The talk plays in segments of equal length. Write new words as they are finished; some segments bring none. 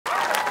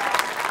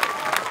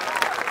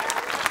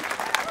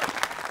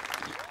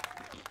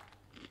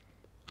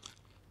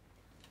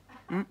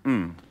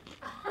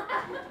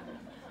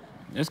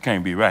This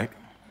can't be right.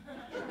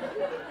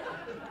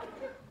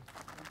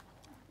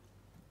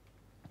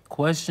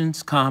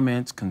 Questions,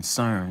 comments,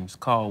 concerns,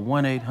 call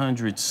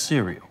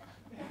 1-800-CEREAL.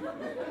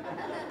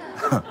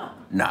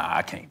 Nah,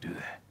 I can't do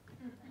that.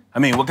 I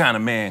mean, what kind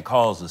of man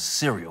calls a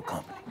cereal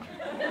company?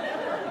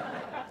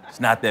 It's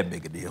not that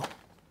big a deal.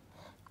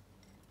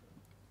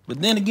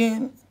 But then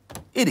again,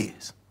 it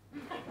is.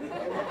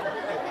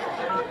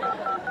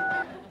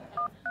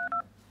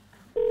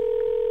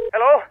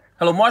 Hello?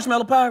 Hello,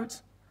 Marshmallow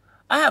Pirates?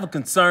 I have a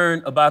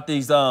concern about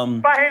these,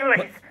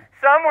 Finally,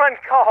 someone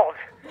called.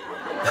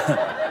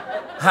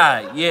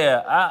 Hi,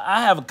 yeah,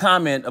 I have a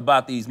comment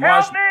about these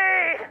Help me!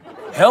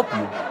 Help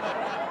you?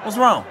 What's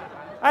wrong?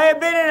 I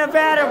have been in a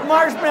vat of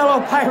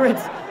marshmallow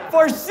pirates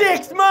for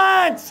 6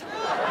 months!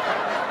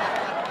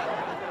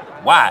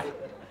 Why?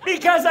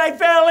 Because I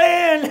fell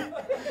in!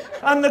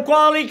 I'm the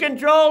quality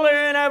controller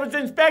and I was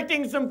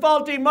inspecting some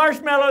faulty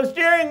marshmallow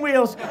steering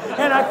wheels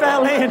and I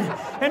fell in.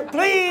 And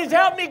please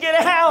help me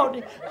get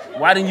out!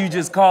 Why didn't you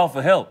just call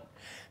for help?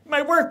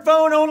 My work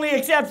phone only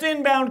accepts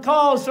inbound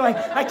calls, so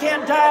I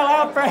can't dial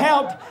out for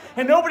help.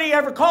 And nobody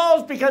ever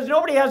calls because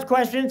nobody has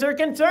questions or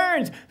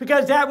concerns,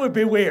 because that would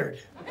be weird.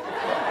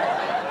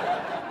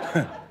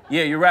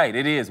 Yeah, you're right,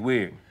 it is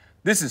weird.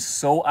 This is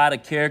so out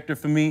of character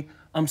for me.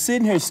 I'm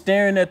sitting here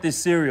staring at this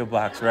cereal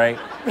box, right?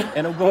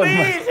 And I'm going,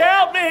 please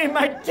help me,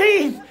 my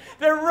teeth,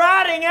 they're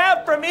rotting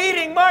out from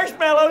eating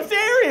marshmallow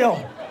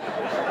cereal.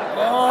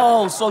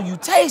 Oh, so you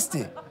taste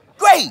it.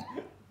 Great.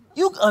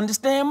 You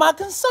understand my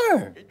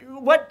concern.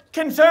 What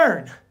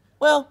concern?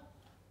 Well,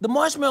 the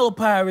Marshmallow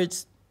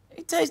Pirates,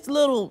 they taste a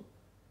little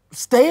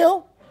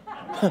stale.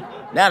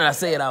 Now that I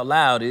say it out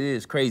loud, it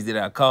is crazy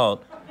that I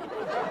called.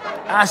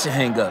 I should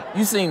hang up.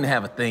 You seem to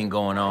have a thing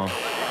going on.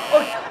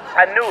 Oh,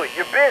 I knew it.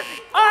 You're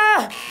busy.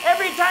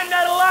 Every time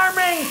that alarm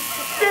rings,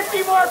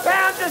 50 more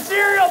pounds of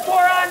cereal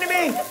pour onto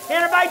me.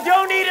 And if I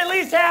don't eat at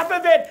least half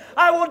of it,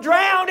 I will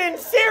drown in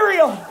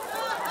cereal.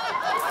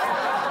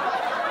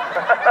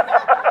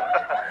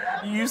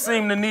 You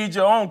seem to need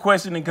your own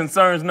question and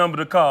concerns number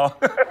to call.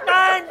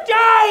 I'm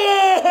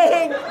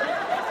dying!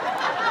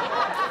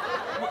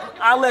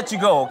 I'll let you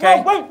go,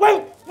 okay? No,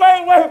 wait.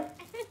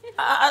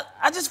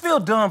 I just feel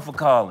dumb for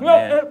calling,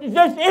 No, man.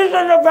 this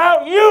isn't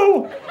about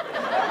you.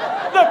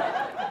 Look,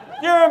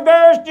 you're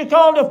embarrassed you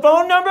called a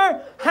phone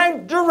number?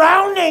 I'm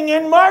drowning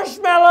in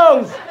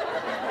marshmallows.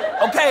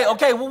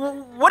 Okay,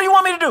 what do you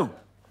want me to do?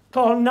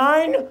 Call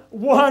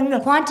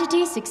 911.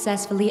 Quantity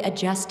successfully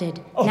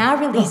adjusted. Now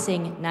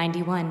releasing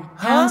 91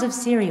 pounds of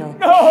cereal.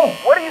 No!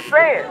 What are you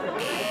saying?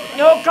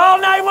 No, call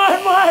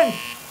 911!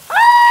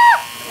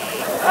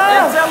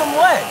 And tell him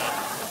what?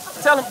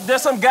 Tell him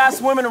there's some guy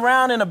swimming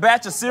around in a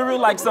batch of cereal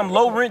like some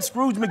low-rent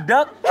Scrooge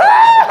McDuck?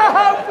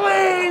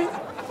 Please!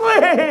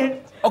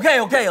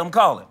 Okay, I'm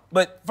calling.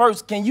 But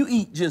first, can you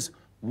eat just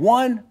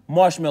one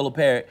marshmallow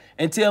parrot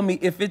and tell me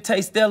if it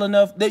tastes stale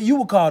enough that you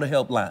will call the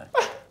helpline?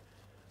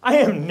 I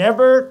am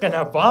never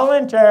gonna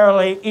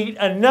voluntarily eat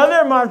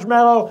another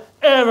marshmallow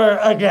ever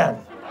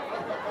again.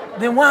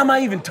 Then why am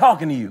I even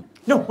talking to you?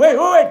 No, wait,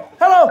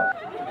 hello?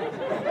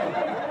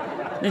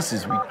 This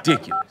is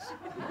ridiculous.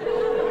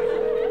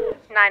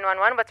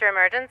 911, what's your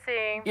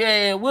emergency?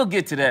 Yeah, we'll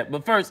get to that.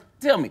 But first,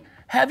 tell me,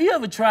 have you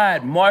ever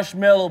tried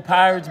Marshmallow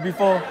Pirates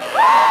before?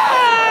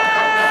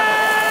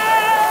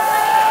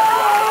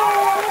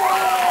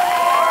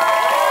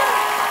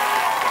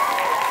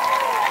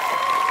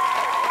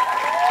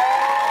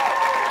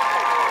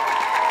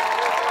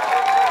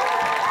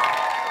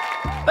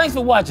 Thanks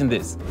for watching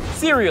this,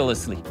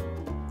 Cerealously.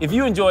 If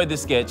you enjoyed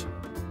this sketch,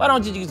 why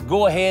don't you just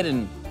go ahead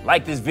and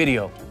like this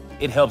video?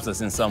 It helps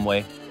us in some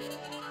way.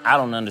 I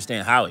don't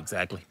understand how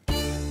exactly. I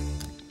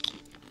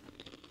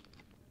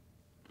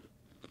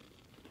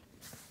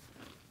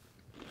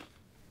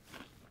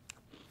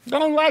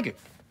don't like it.